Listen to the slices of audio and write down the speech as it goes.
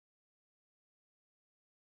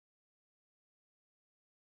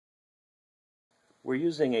We're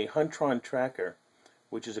using a Huntron tracker,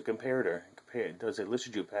 which is a comparator. It does a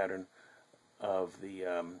Lissajous pattern of the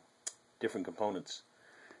different components.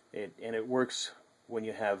 And it works when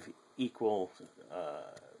you have equal,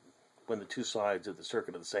 when the two sides of the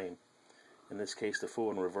circuit are the same. In this case, the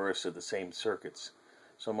forward and reverse are the same circuits.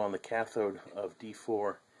 So I'm on the cathode of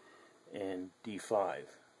D4 and D5,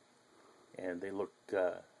 and they look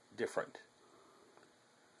different.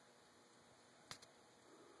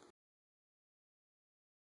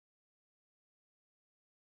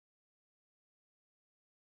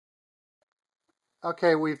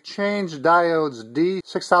 Okay, we've changed diodes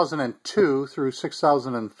D6002 through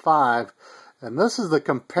 6005, and this is the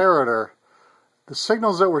comparator. The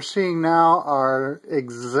signals that we're seeing now are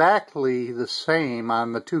exactly the same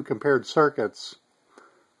on the two compared circuits.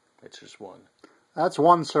 That's just one. That's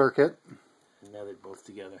one circuit. And now they're both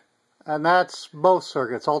together. And that's both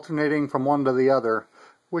circuits, alternating from one to the other.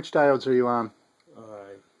 Which diodes are you on?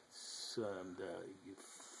 It's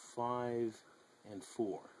 5 and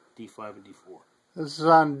 4. D5 and D4. This is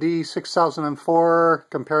on D6004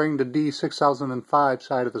 comparing to D6005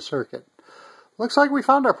 side of the circuit. Looks like we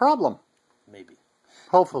found our problem. Maybe.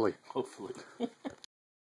 Hopefully. Hopefully.